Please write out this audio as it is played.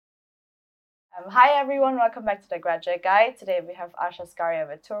Hi everyone, welcome back to the Graduate Guide. Today we have Asha Scaria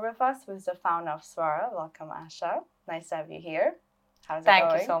Vettoor with us, who's the founder of Swara. Welcome, Asha. Nice to have you here. How's it going?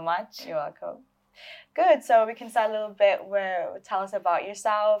 Thank you so much. You're welcome. Good. So we can start a little bit where tell us about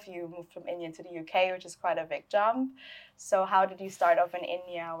yourself. You moved from India to the UK, which is quite a big jump. So how did you start off in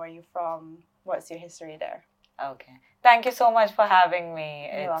India? Where are you from? What's your history there? Okay. Thank you so much for having me.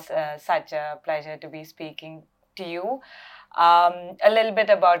 You're It's welcome. such a pleasure to be speaking to you. A little bit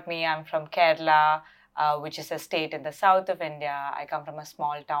about me. I'm from Kerala, which is a state in the south of India. I come from a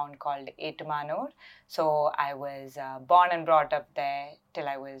small town called Etumanur. So I was born and brought up there till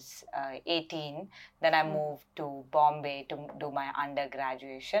I was 18. Then I moved to Bombay to do my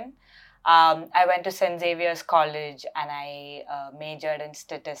undergraduation. I went to St. Xavier's College and I majored in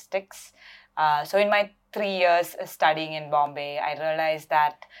statistics. So in my 3 years studying in Bombay, I realized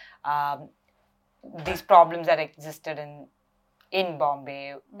that um, these problems that existed in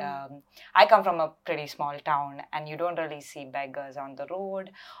Bombay. I come from a pretty small town, and you don't really see beggars on the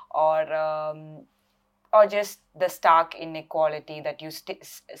road, or or just the stark inequality that you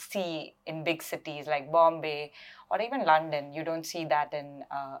see in big cities like Bombay or even London. You don't see that in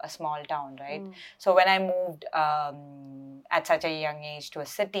a small town, right? So when I moved at such a young age to a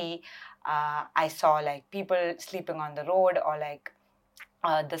city, I saw like people sleeping on the road or like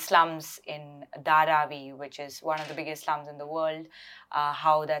the slums in Dharavi, which is one of the biggest slums in the world,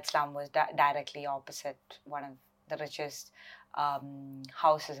 how that slum was directly opposite one of the richest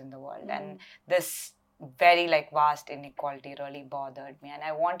houses in the world. And this very like vast inequality really bothered me, and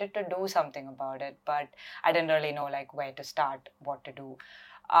I wanted to do something about it, but I didn't really know like where to start, what to do.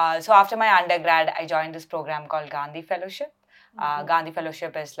 So after my undergrad, I joined this program called Gandhi Fellowship. Gandhi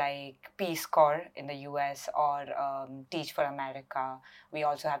Fellowship is like Peace Corps in the US or Teach for America. We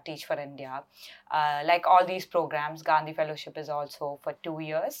also have Teach for India. Like all these programs, Gandhi Fellowship is also for 2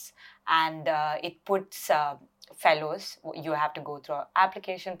 years, and it puts fellows. You have to go through an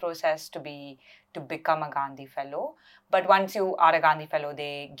application process to become a Gandhi Fellow. But once you are a Gandhi Fellow,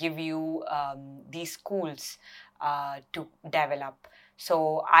 they give you these schools to develop.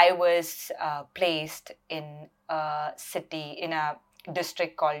 So I was placed in a city, in a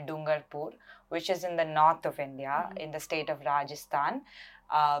district called Dungarpur, which is in the north of India, in the state of Rajasthan,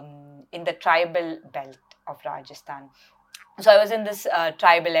 in the tribal belt of Rajasthan. So I was in this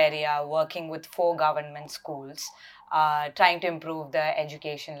tribal area working with 4 government schools, trying to improve the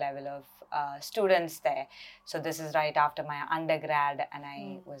education level of students there. So this is right after my undergrad, and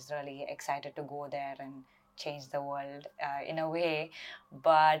I was really excited to go there and change the world in a way.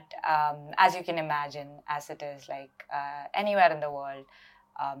 But as you can imagine, as it is like anywhere in the world,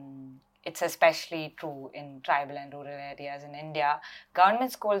 it's especially true in tribal and rural areas in India.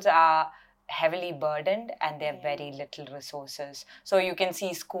 Government schools are heavily burdened and they have very little resources. So you can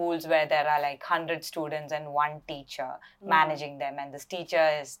see schools where there are like 100 students and one teacher managing them, and this teacher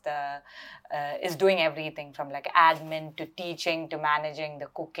is doing everything from like admin to teaching to managing the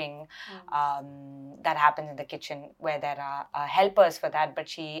cooking that happens in the kitchen, where there are helpers for that, but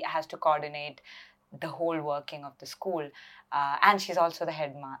she has to coordinate the whole working of the school, and she's also the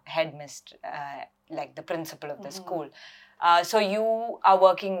headmistress, like the principal of the school. So you are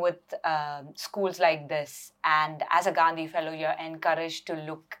working with schools like this, and as a Gandhi Fellow, you're encouraged to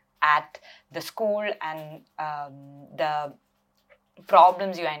look at the school and the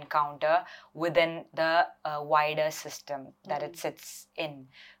problems you encounter within the wider system that it sits in.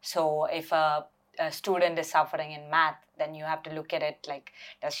 So if a student is suffering in math, then you have to look at it like,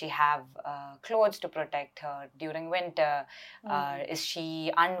 does she have clothes to protect her during winter? Is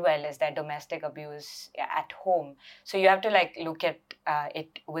she unwell? Is there domestic abuse at home? So you have to like look at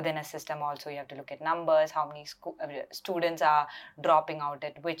it within a system. Also, you have to look at numbers, how many students are dropping out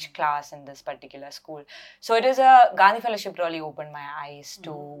at which class in this particular school. So it is a Gandhi Fellowship really opened my eyes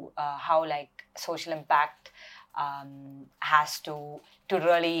to how like social impact has to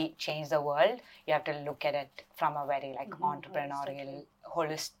really change the world. You have to look at it from a very like entrepreneurial,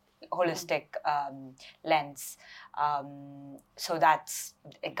 holistic lens. So that's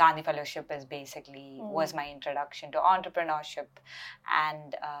Gandhi Fellowship is basically was my introduction to entrepreneurship,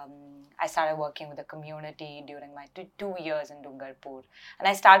 and I started working with the community during my 2 years in Dungarpur, and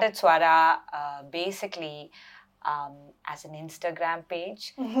I started Swara basically as an Instagram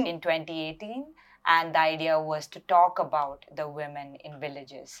page in 2018. And the idea was to talk about the women in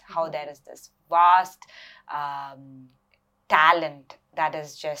villages, how there is this vast talent that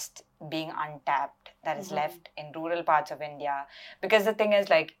is just being untapped, that is left in rural parts of India. Because the thing is,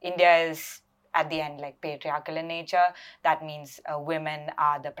 like, India is at the end like patriarchal in nature. That means women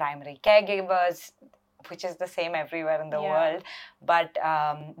are the primary caregivers. which is the same everywhere in the world. But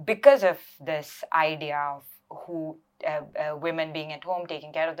because of this idea of who women being at home,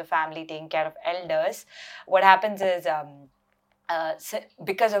 taking care of the family, taking care of elders, what happens is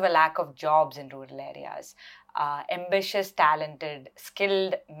because of a lack of jobs in rural areas, ambitious, talented,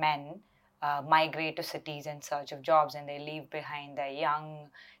 skilled men migrate to cities in search of jobs, and they leave behind their young,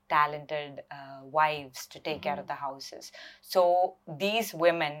 talented wives to take care of the houses. So these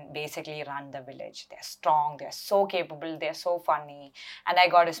women basically run the village. They're strong, they're so capable, they're so funny. And I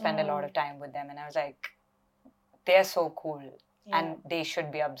got to spend a lot of time with them. And I was like, they're so cool. And they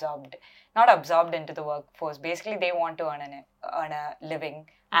should be not absorbed into the workforce. Basically, they want to earn a living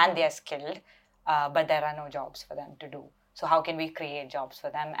and they're skilled, but there are no jobs for them to do. So how can we create jobs for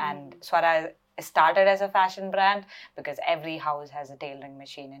them? And Swara started as a fashion brand because every house has a tailoring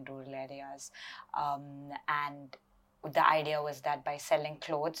machine in rural areas. And the idea was that by selling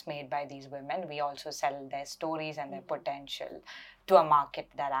clothes made by these women, we also sell their stories and their potential to a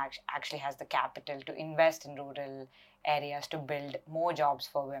market that actually has the capital to invest in rural areas to build more jobs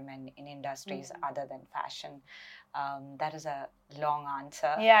for women in industries other than fashion. That is a long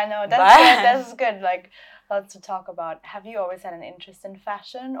answer. Yeah, no, that's good. That's good. Like, lots to talk about. Have you always had an interest in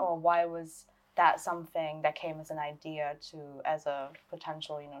fashion, or why was that something that came as an idea as a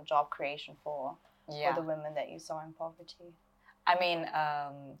potential, job creation for the women that you saw in poverty? I mean,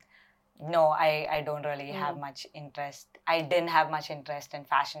 no, I don't really have much interest. I didn't have much interest in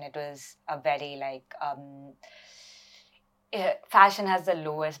fashion. It was a very fashion has the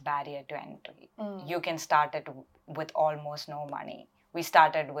lowest barrier to entry. You can start it with almost no money. We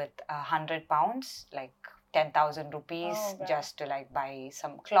started with £100, like 10,000 rupees, just to buy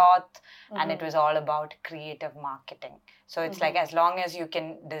some cloth, and it was all about creative marketing. So it's like, as long as you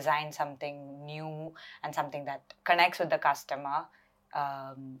can design something new and something that connects with the customer,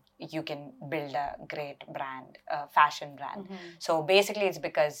 you can build a great brand, a fashion brand. So basically, it's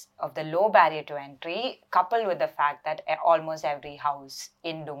because of the low barrier to entry, coupled with the fact that almost every house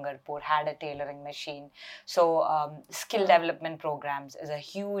in Dungarpur had a tailoring machine. So skill development programs is a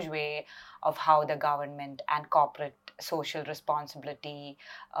huge way of how the government and corporate social responsibility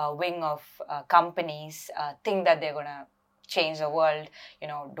wing of companies think that they're going to change the world.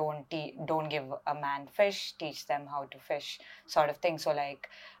 Don't give a man fish, teach them how to fish, sort of thing. So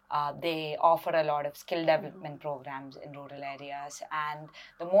they offer a lot of skill development programs in rural areas, and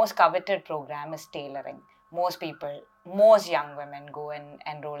the most coveted program is tailoring. Most young women go and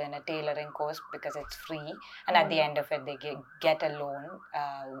enroll in a tailoring course because it's free, and at the end of it they get a loan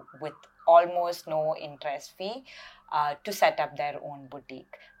with almost no interest fee to set up their own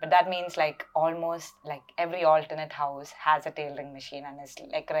boutique. But that means almost every alternate house has a tailoring machine and is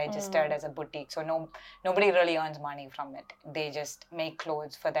registered as a boutique. So nobody really earns money from it. They just make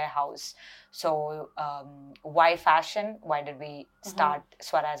clothes for their house. So why fashion? Why did we start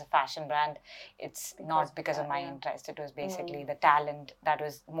Swara as a fashion brand? It's not because of my interest. It was basically the talent that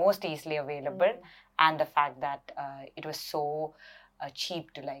was most easily available, and the fact that it was so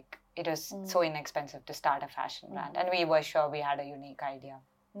cheap to it was so inexpensive to start a fashion brand, and we were sure we had a unique idea.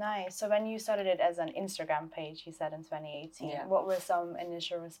 Nice. So when you started it as an Instagram page, you said in 2018, what were some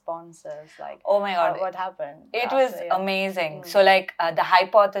initial responses? Oh my God, what happened? It was amazing. So the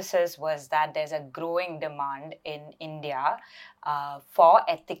hypothesis was that there's a growing demand in India for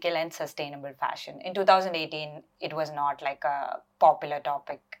ethical and sustainable fashion. In 2018, it was not a popular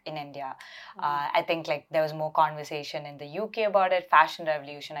topic in India. I think there was more conversation in the UK about it. Fashion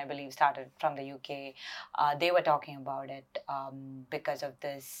Revolution, I believe, started from the UK. They were talking about it because of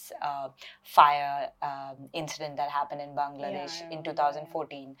this fire incident that happened in Bangladesh in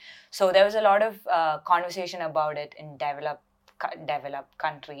 2014. So there was a lot of conversation about it in developed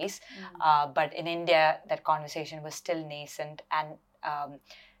countries, but in India that conversation was still nascent, and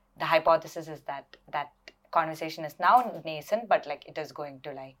the hypothesis is that conversation is now nascent, but it is going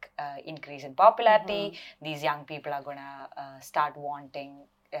to increase in popularity. These young people are going to start wanting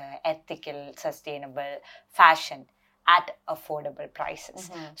ethical, sustainable fashion at affordable prices.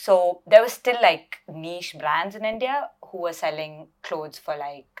 So there was still niche brands in India who were selling clothes for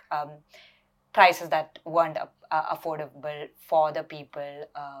prices that weren't affordable for the people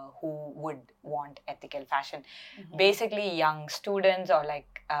who would want ethical fashion. Basically, young students or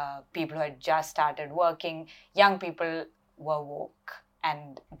people who had just started working, young people were woke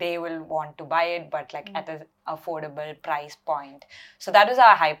and they will want to buy it, but at an affordable price point. So that was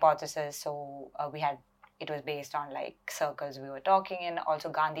our hypothesis. So we had it was based on like circles we were talking in. Also,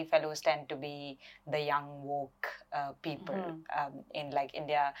 Gandhi Fellows tend to be the young woke people. In like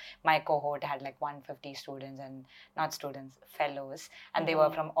India, my cohort had like 150 students, and not students, fellows, and they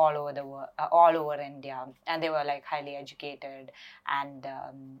were from all over the world, all over India, and they were like highly educated, and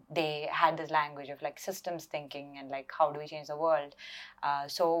they had this language of like systems thinking and like how do we change the world.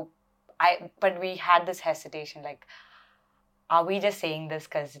 But we had this hesitation, like, are we just saying this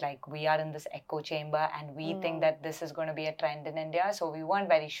because like we are in this echo chamber and we think that this is going to be a trend in India? So we weren't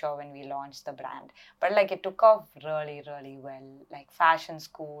very sure when we launched the brand, but like it took off really, really well. Like fashion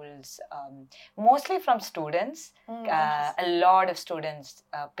schools, mostly from students. A lot of students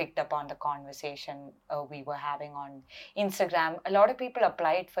picked up on the conversation we were having on Instagram. A lot of people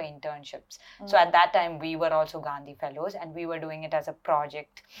applied for internships. So at that time, we were also Gandhi Fellows, and we were doing it as a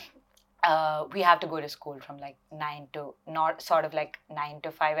project. We have to go to school from like 9 to not sort of like 9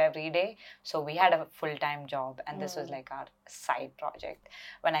 to 5 every day. So we had a full-time job, and this was like our side project.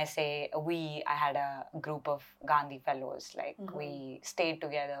 When I say we, I had a group of Gandhi Fellows. Like we stayed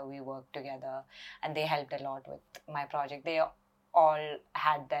together, we worked together, and they helped a lot with my project. They all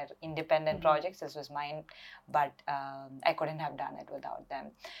had their independent projects. This was mine, but I couldn't have done it without them.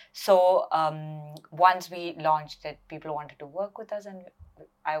 So once we launched it, people wanted to work with us, and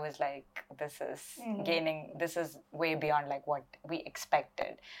I was like, this is way beyond like what we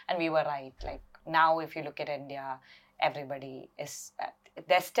expected. And we were right. Like now, if you look at India, everybody is,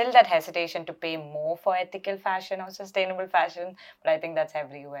 there's still that hesitation to pay more for ethical fashion or sustainable fashion. But I think that's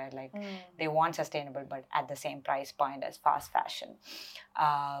everywhere. Like they want sustainable, but at the same price point as fast fashion.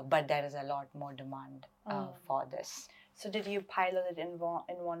 But there is a lot more demand for this. So did you pilot it in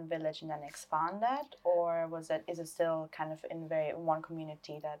one village and then expand that, or is it still kind of in one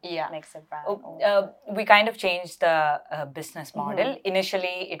community that makes a brand? We kind of changed the business model.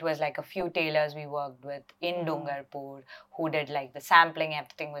 Initially, it was like a few tailors we worked with in Dungarpur who did like the sampling.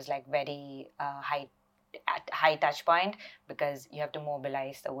 Everything was like very high touch point, because you have to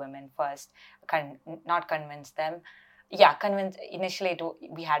mobilize the women first, not convince them. Initially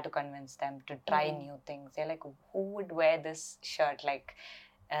we had to convince them to try new things. They're like, who would wear this shirt? Like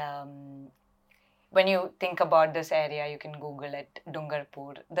when you think about this area, you can Google it,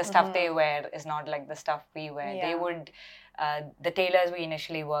 Dungarpur. The stuff they wear is not like the stuff we wear. They would, the tailors we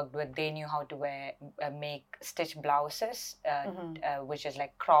initially worked with, they knew how to make stitch blouses, which is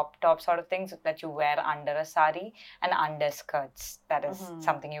like crop top sort of things that you wear under a sari, and under skirts. That is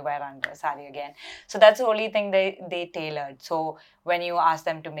something you wear under a sari again. So that's the only thing they tailored. So when you ask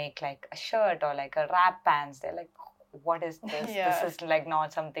them to make like a shirt or like a wrap pants, they're like, what is this? This is like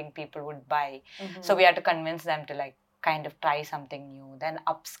not something people would buy. So we had to convince them to like kind of try something new. Then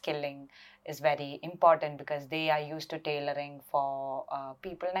upskilling is very important, because they are used to tailoring for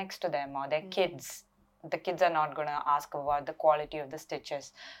people next to them or their kids. The kids are not going to ask about the quality of the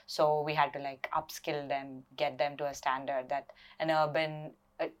stitches. So we had to like upskill them, get them to a standard that an urban,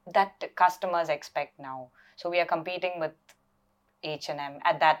 that customers expect now. So we are competing with H&M.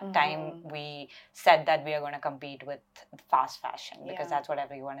 At that time, we said that we are going to compete with fast fashion, because that's what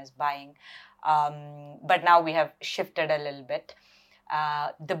everyone is buying. But now we have shifted a little bit.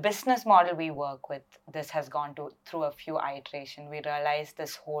 The business model we work with, this has gone through a few iterations. We realized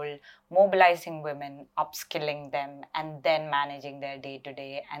this whole mobilizing women, upskilling them, and then managing their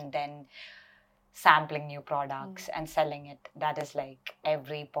day-to-day, and then sampling new products and selling it. That is like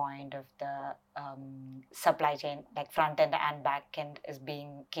every point of the supply chain, like front end and back end, is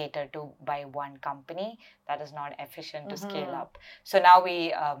being catered to by one company. That is not efficient to scale up. So now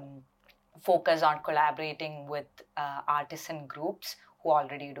we focus on collaborating with artisan groups who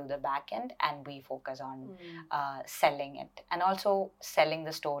already do the back end, and we focus on selling it, and also selling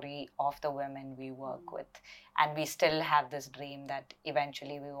the story of the women we work with. And we still have this dream that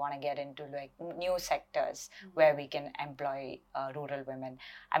eventually we want to get into like new sectors where we can employ rural women.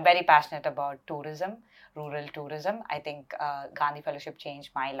 I'm very passionate about tourism, rural tourism. I think Gandhi Fellowship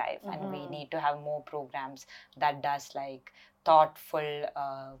changed my life, and we need to have more programs that does like thoughtful,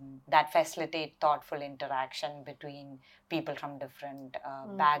 that facilitate thoughtful interaction between people from different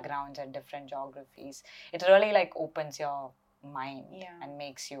backgrounds and different geographies. It really like opens your mind and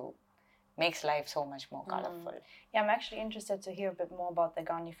makes life so much more colorful. Yeah, I'm actually interested to hear a bit more about the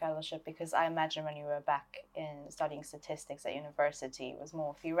Gandhi Fellowship, because I imagine when you were back in studying statistics at university, it was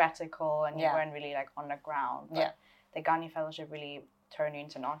more theoretical and you weren't really like on the ground. But the Gandhi Fellowship really turned you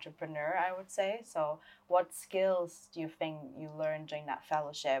into an entrepreneur, I would say. So what skills do you think you learned during that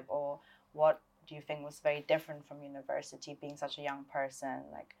fellowship, or what do you think was very different from university, being such a young person?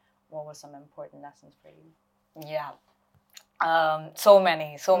 Like, what were some important lessons for you? Yeah. So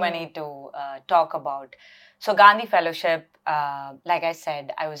many to talk about. So Gandhi Fellowship, like I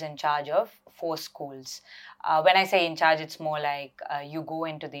said, I was in charge of 4 schools. When I say in charge, it's more like you go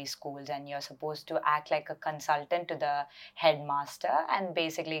into these schools and you're supposed to act like a consultant to the headmaster and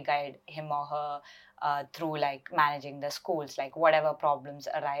basically guide him or her through like managing the schools, like whatever problems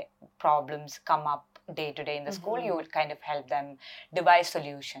come up day to day in the school, you would kind of help them devise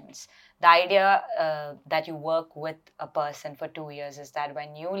solutions. The idea that you work with a person for 2 years is that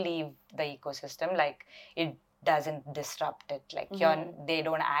when you leave the ecosystem, like it doesn't disrupt it. Like they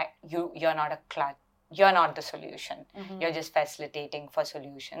don't act. You're not a clutch. You're not the solution. You're just facilitating for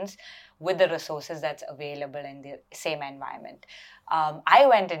solutions with the resources that's available in the same environment. I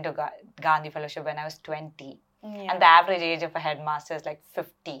went into Gandhi Fellowship when I was 20, and the average age of a headmaster is like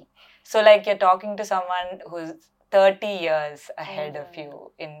 50. So like you're talking to someone who's 30 years ahead of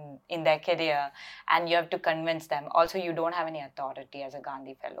you in their career, and you have to convince them. Also, you don't have any authority as a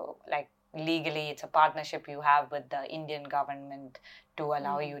Gandhi Fellow. Like legally, it's a partnership you have with the Indian government to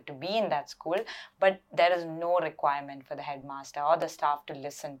allow you to be in that school, but there is no requirement for the headmaster or the staff to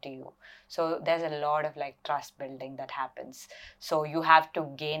listen to you. So there's a lot of like trust building that happens. So you have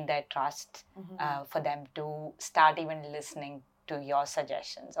to gain their trust for them to start even listening to your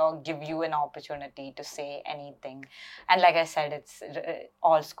suggestions or give you an opportunity to say anything. And like I said, it's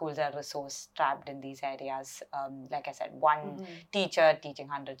all schools are resource strapped in these areas. Like I said, one teacher teaching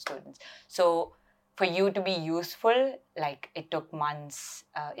 100 students. So for you to be useful, like it took months.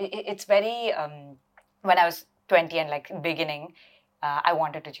 It's very when I was 20 and like beginning, I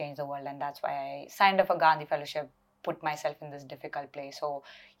wanted to change the world, and that's why I signed up for Gandhi Fellowship, put myself in this difficult place. So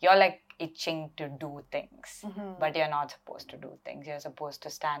you're like itching to do things, but you're not supposed to do things. You're supposed to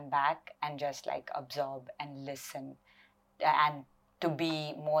stand back and just like absorb and listen. And to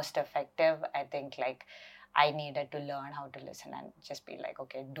be most effective, I think like I needed to learn how to listen and just be like,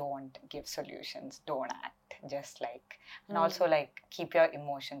 okay, don't give solutions, don't act, just like, and also like keep your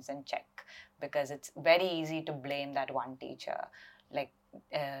emotions in check, because it's very easy to blame that one teacher. Like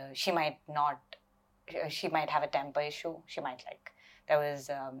she might not she might have a temper issue. She might like, there was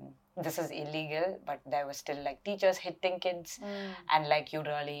this is illegal, but there was still like teachers hitting kids. And like you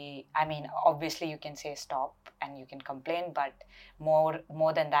really, I mean, obviously you can say stop and you can complain, but more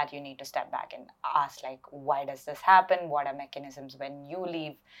than that, you need to step back and ask like, why does this happen? What are mechanisms when you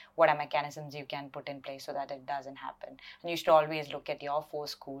leave? What are mechanisms you can put in place so that it doesn't happen? And you should always look at your 4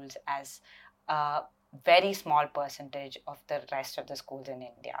 schools as very small percentage of the rest of the schools in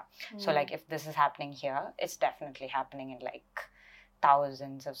India. So like if this is happening here, it's definitely happening in like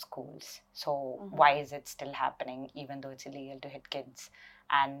thousands of schools. So why is it still happening even though it's illegal to hit kids?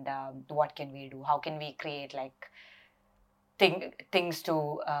 And what can we do? How can we create like things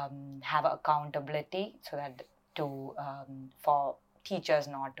to have accountability so that to for teachers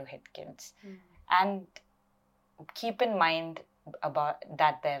not to hit kids? And keep in mind about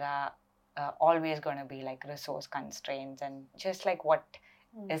that there are always going to be like resource constraints and just like what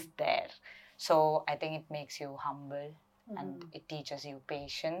is there. So I think it makes you humble and it teaches you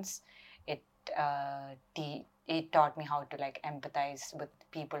patience. It it taught me how to like empathize with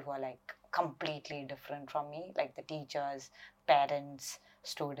people who are like completely different from me, like the teachers, parents,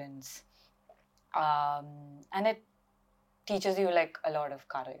 students, and it teaches you like a lot of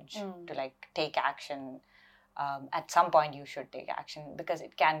courage to like take action. At some point you should take action because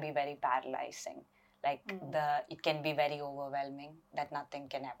it can be very paralyzing. Like it can be very overwhelming that nothing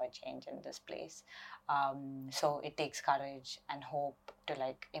can ever change in this place. So it takes courage and hope to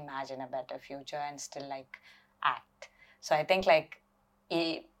like imagine a better future and still like act. So I think like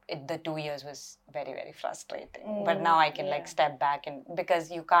the 2 years was very, very frustrating. But now I can like step back, and because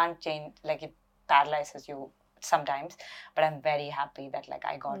you can't change, like it paralyzes you sometimes. But I'm very happy that like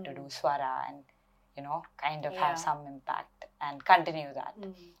I got to do Swara and kind of have some impact and continue that.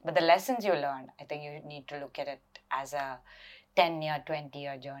 But the lessons you learn, I think you need to look at it as a 10-year,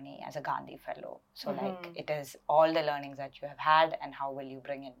 20-year journey as a Gandhi Fellow. So like it is all the learnings that you have had, and how will you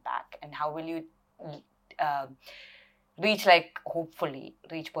bring it back, and how will you hopefully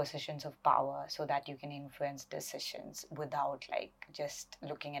reach positions of power so that you can influence decisions without like just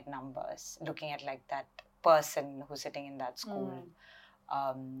looking at numbers, looking at like that person who's sitting in that school.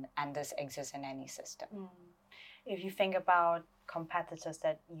 And this exists in any system. If you think about competitors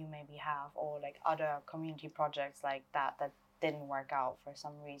that you maybe have, or like other community projects like that didn't work out for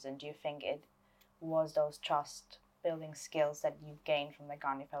some reason, do you think it was those trust building skills that you gained from the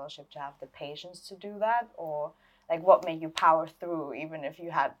Gandhi Fellowship to have the patience to do that? Or like what made you power through even if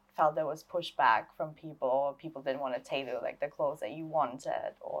you had felt there was pushback from people, or people didn't want to tailor like the clothes that you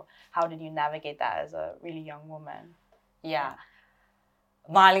wanted? Or how did you navigate that as a really young woman? Yeah.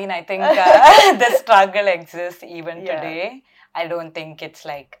 Marlene, I think the struggle exists even today. I don't think it's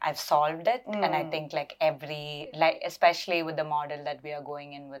like I've solved it. And I think like especially with the model that we are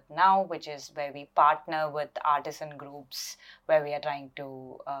going in with now, which is where we partner with artisan groups, where we are trying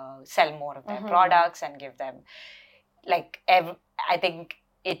to sell more of their products and give them I think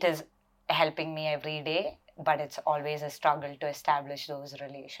it is helping me every day, but it's always a struggle to establish those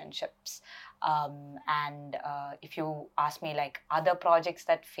relationships. And if you ask me like other projects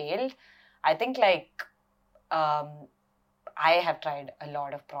that failed, I think I have tried a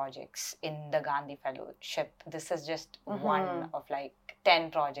lot of projects in the Gandhi Fellowship. This is just one of like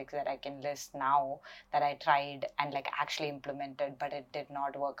 10 projects that I can list now that I tried and like actually implemented, but it did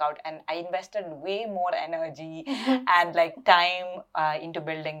not work out. And I invested way more energy and like time into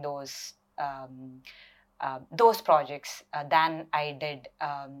building those projects than I did.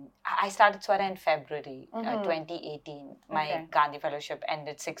 I started Swara in February 2018. My Gandhi Fellowship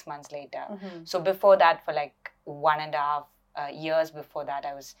ended 6 months later. So before that, for like 1.5 years before that,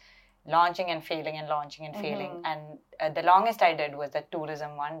 I was launching and failing and launching and failing. And the longest I did was the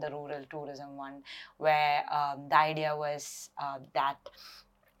tourism one, the rural tourism one, where the idea was that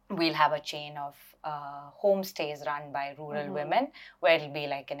we'll have a chain of homestays run by rural women, where it'll be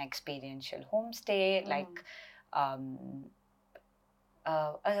like an experiential homestay, like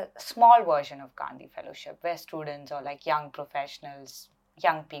a small version of Gandhi Fellowship, where students or like young professionals,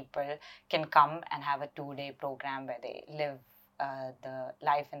 young people can come and have a 2-day program where they live the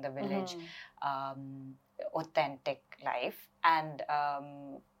life in the village, authentic life, and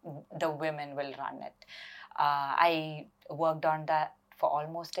the women will run it. I worked on that for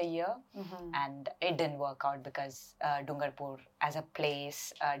almost a year, and it didn't work out because Dungarpur as a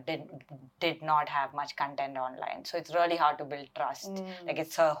place did not have much content online. So it's really hard to build trust. Like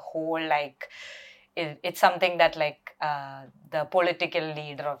it's a whole it's something that like the political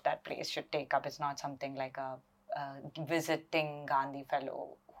leader of that place should take up. It's not something like a visiting Gandhi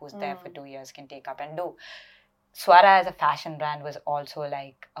fellow who's there for 2 years can take up and do. Swara as a fashion brand was also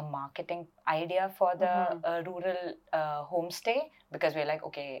like a marketing idea for the rural homestay, because we're like,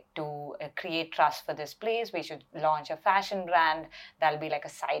 okay, to create trust for this place, we should launch a fashion brand. That'll be like a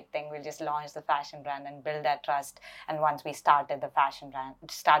side thing. We'll just launch the fashion brand and build that trust. And once we started the fashion brand,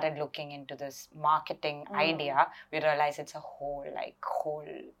 started looking into this marketing idea, we realized it's a whole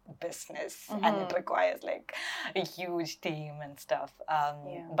business, and it requires like a huge team and stuff.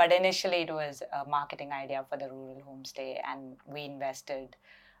 But initially it was a marketing idea for the rural homestay, and we invested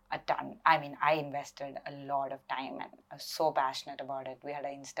a ton. I mean, I invested a lot of time and I was so passionate about it. We had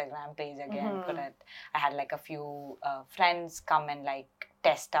an Instagram page again for it. I had like a few friends come and like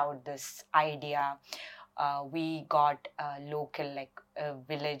test out this idea. We got local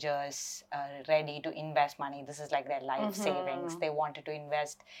villagers ready to invest money. This is like their life savings. They wanted to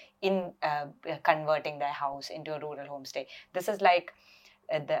invest in converting their house into a rural homestay. This is like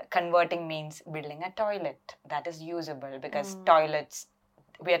the converting means building a toilet that is usable, because toilets,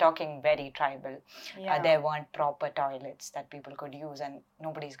 we are talking very tribal. There weren't proper toilets that people could use, and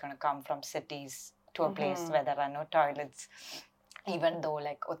nobody's going to come from cities to a place where there are no toilets. Even though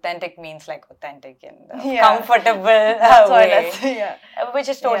like authentic means like authentic in the comfortable way, which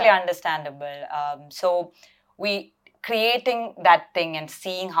is totally understandable. So we creating that thing and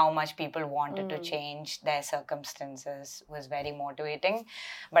seeing how much people wanted to change their circumstances was very motivating.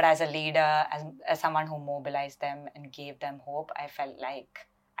 But as a leader, as someone who mobilized them and gave them hope, I felt like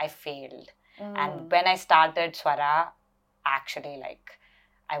I failed. And when I started Swara, actually like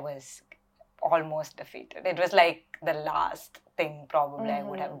I was almost defeated. It was like the last thing probably I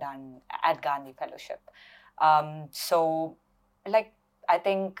would have done at Gandhi Fellowship. So like I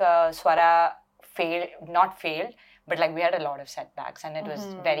think Swara not failed, but like we had a lot of setbacks, and it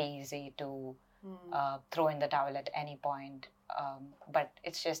was very easy to throw in the towel at any point. But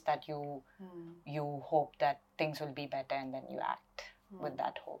it's just that you hope that things will be better, and then you act with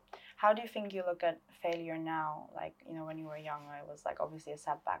that hope. How do you think you look at failure now? Like, when you were younger, it was like obviously a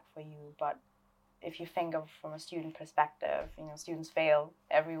setback for you, but if you think of from a student perspective, students fail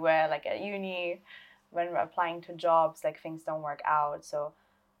everywhere, like at uni, when we're applying to jobs, like things don't work out. So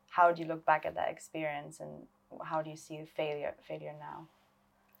how do you look back at that experience, and how do you see failure now?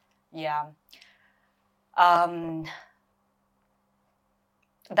 Yeah.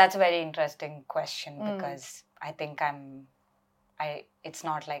 That's a very interesting question, because I think it's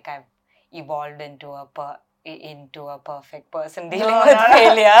not like I've evolved into a perfect person dealing with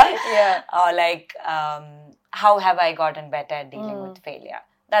failure. Or like, how have I gotten better at dealing with failure?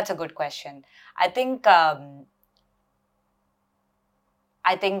 That's a good question. I think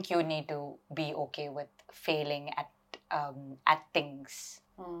you need to be okay with failing at at things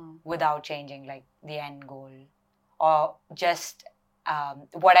without changing like the end goal, or just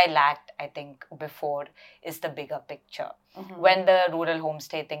what I lacked, I think, before is the bigger picture. When the rural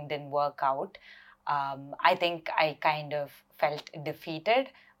homestay thing didn't work out, I think I kind of felt defeated,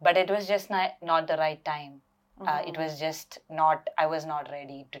 but it was just not the right time. It was just not, I was not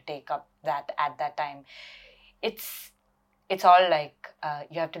ready to take up that at that time. It's all like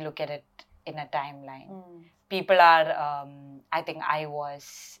you have to look at it in a timeline. People are, I think I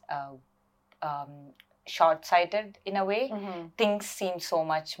was short-sighted in a way. Things seem so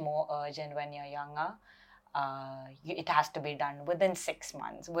much more urgent when you're younger. It has to be done within 6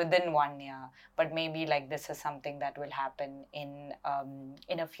 months, within 1 year. But maybe like this is something that will happen in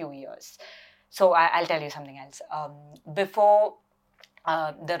a few years. So I'll tell you something else. Before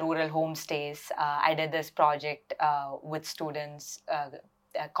the rural homestays, I did this project with students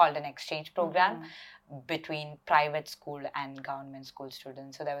called an exchange program between private school and government school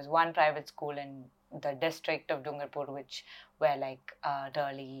students. So there was one private school in the district of Dungarpur, which were like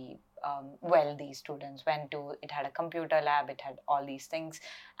really wealthy students went to. It had a computer lab, it had all these things,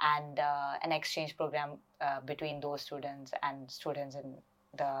 and an exchange program between those students and students in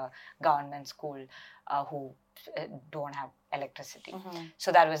the government school who don't have electricity.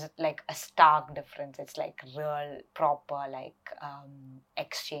 So that was like a stark difference. It's like real proper like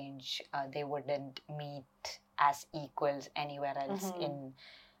exchange. They wouldn't meet as equals anywhere else in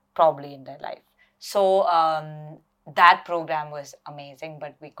probably in their life. So that program was amazing,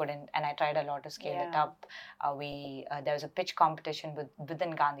 but we couldn't, and I tried a lot to scale it up. There was a pitch competition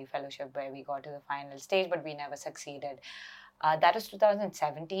within Gandhi Fellowship where we got to the final stage, but we never succeeded. That was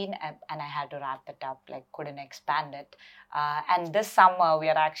 2017, and I had to wrap it up, like couldn't expand it. And this summer, we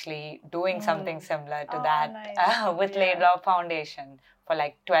are actually doing something similar to that nice. With Laidlaw Foundation for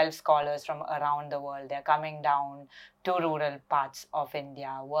like 12 scholars from around the world. They're coming down to rural parts of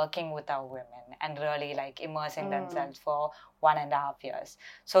India, working with our women and really like immersing themselves for 1.5 years.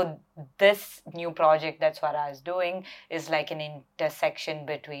 So this new project that Swara is doing is like an intersection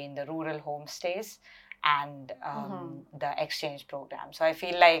between the rural homestays and the exchange program. So I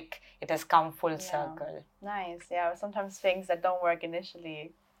feel like it has come full circle. Nice. Yeah, sometimes things that don't work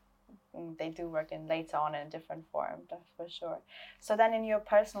initially, they do work in later on in a different form, that's for sure. So then in your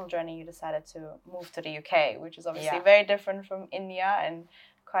personal journey, you decided to move to the UK, which is obviously very different from India and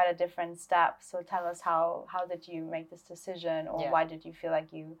quite a different step. So tell us how did you make this decision, or why did you feel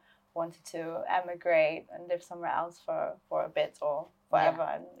like you wanted to emigrate and live somewhere else for a bit or forever?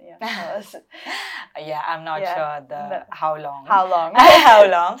 And I'm not sure how long. How long? How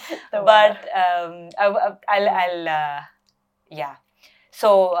long? But I'll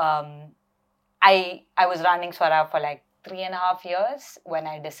So I was running Swara for like 3.5 years when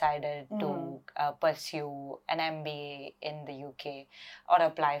I decided to pursue an MBA in the UK or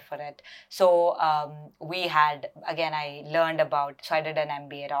apply for it. So I learned about, so I did an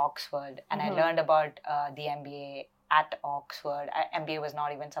MBA at Oxford, and I learned about the MBA at Oxford. MBA was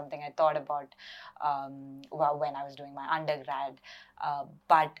not even something I thought about when I was doing my undergrad.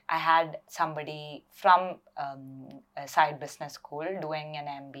 But I had somebody from a side business school doing an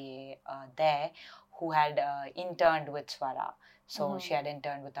MBA there who had interned with Swara. So she had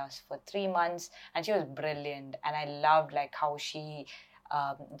interned with us for 3 months, and she was brilliant. And I loved like how she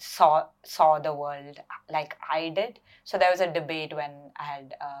saw the world like I did. So there was a debate when I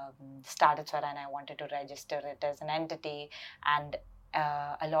had started Swara and I wanted to register it as an entity, and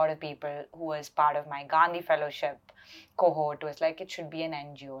a lot of people who was part of my Gandhi Fellowship cohort was like, it should be an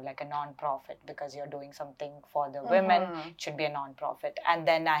NGO, like a non-profit, because you're doing something for the women. It should be a non-profit. And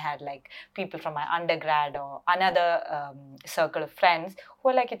then I had like people from my undergrad or another circle of friends who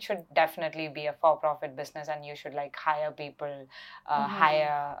were like, it should definitely be a for-profit business, and you should like hire people,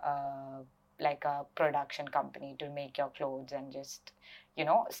 hire like a production company to make your clothes and just,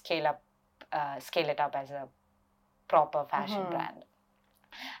 scale it up as a proper fashion brand.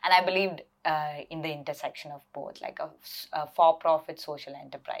 And I believed in the intersection of both, like a for-profit social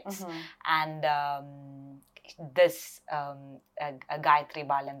enterprise. And this a Gayatri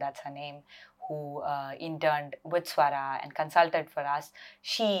Balan, that's her name, who interned with Swara and consulted for us,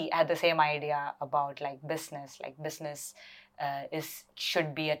 she had the same idea about like business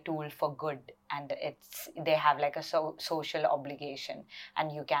should be a tool for good, and they have like a social obligation,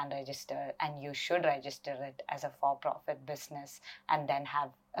 and you can register and you should register it as a for-profit business and then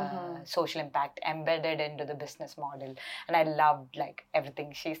have social impact embedded into the business model. And I loved like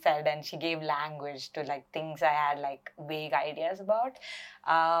everything she said, and she gave language to like things I had like vague ideas about.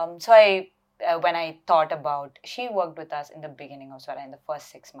 So I when I thought about, she worked with us in the beginning of Swara in the first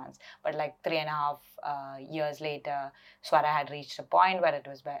 6 months, but like 3.5 years later, Swara had reached a point where it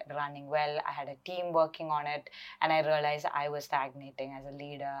was running well. I had a team working on it, and I realized I was stagnating as a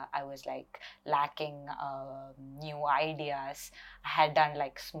leader. I was like lacking new ideas. I had done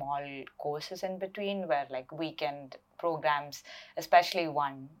like small courses in between, where like weekend programs, especially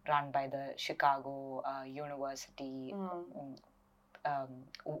one run by the Chicago University.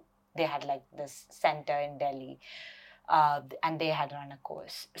 They had like this center in Delhi, and they had run a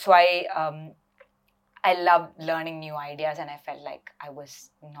course. So I loved learning new ideas, and I felt like I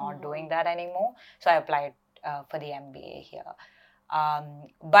was not doing that anymore. So I applied for the MBA here.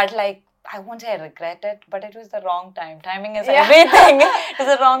 But like, I won't say I regret it, but it was the wrong time. Timing is everything. It was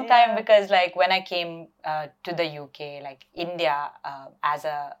the wrong time because like when I came to the UK, like India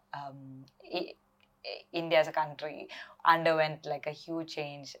India as a country underwent like a huge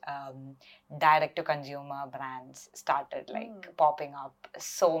change. Direct to consumer brands started like popping up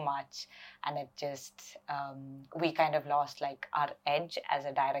so much, and it just we kind of lost like our edge as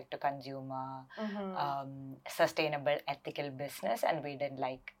a direct to consumer sustainable ethical business, and we didn't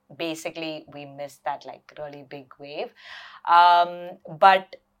like, basically we missed that like really big wave.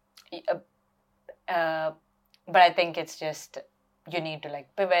 But I think it's just, you need to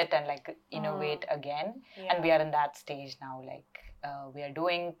like pivot and like innovate again. And we are in that stage now, like we are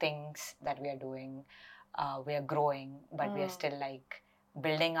doing things that we are doing, we are growing, but we are still like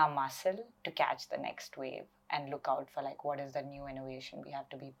building our muscle to catch the next wave and look out for like what is the new innovation we have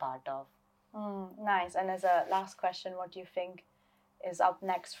to be part of. Nice. And as a last question, what do you think is up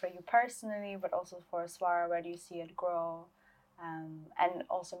next for you personally, but also for Swara? Where do you see it grow? And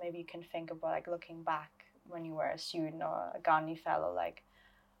also maybe you can think about like looking back when you were a student or a Gandhi fellow, like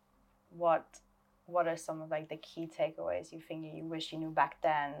what are some of like the key takeaways you think you wish you knew back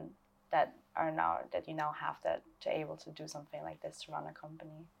then that you now have that to able to do something like this, to run a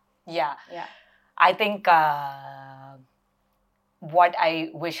company? I think what I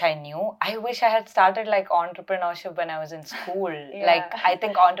wish I knew, I wish I had started like entrepreneurship when I was in school. Like I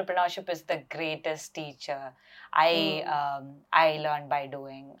think entrepreneurship is the greatest teacher. I learned by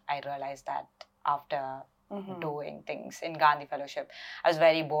doing. I realized that after doing things in Gandhi Fellowship. I was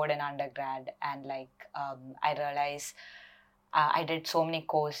very bored in undergrad, and like I realized I did so many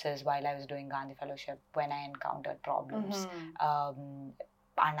courses while I was doing Gandhi Fellowship when I encountered problems.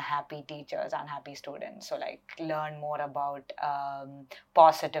 Unhappy teachers, unhappy students. So like learn more about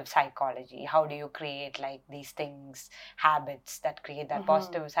positive psychology. How do you create like these things, habits that create that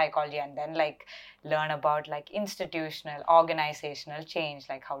positive psychology, and then like learn about like institutional, organizational change.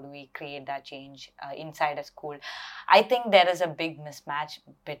 Like how do we create that change inside a school? I think there is a big mismatch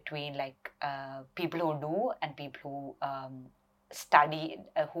between like people who do and people who study,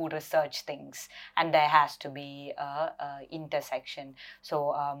 who research things, and there has to be a intersection.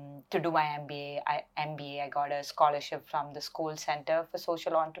 So to do my MBA, I got a scholarship from the School Center for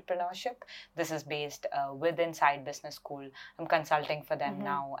Social Entrepreneurship. This is based within Side Business School. I'm consulting for them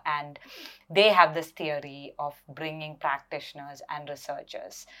now, and they have this theory of bringing practitioners and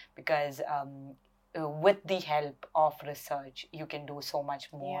researchers, because with the help of research, you can do so much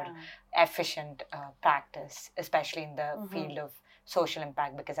more efficient practice, especially in the field of social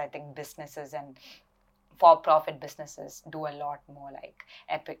impact, because I think businesses and for-profit businesses do a lot more like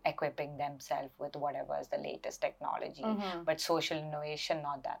equipping themselves with whatever is the latest technology, but social innovation,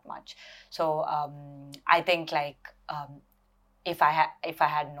 not that much. So I think like if I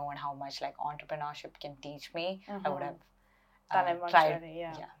had known how much like entrepreneurship can teach me, I would have done it much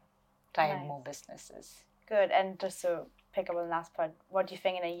earlier. Tried more businesses. Good. And just to pick up on the last part, what do you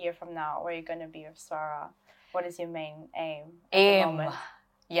think in a year from now, where you're going to be with Swara? What is your main aim at the moment?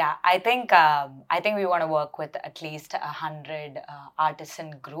 Yeah, I think we want to work with at least 100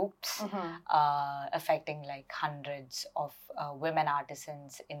 artisan groups, affecting like hundreds of women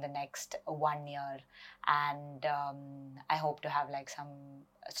artisans in the next 1 year, and I hope to have like some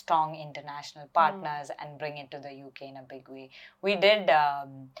strong international partners and bring it to the UK in a big way. We did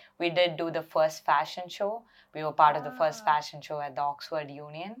do the first fashion show. We were part of the first fashion show at the Oxford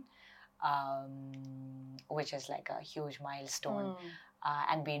Union, which is like a huge milestone.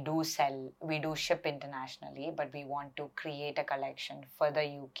 And we do ship internationally, but we want to create a collection for the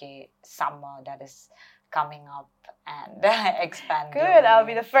UK summer that is coming up and expand. Good, globally. I'll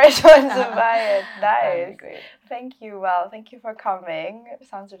be the first one to buy it. Nice. Great. Thank you. Well, thank you for coming. It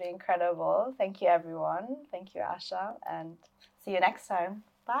sounds really incredible. Thank you, everyone. Thank you, Asha, and see you next time.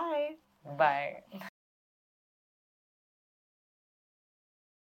 Bye. Bye.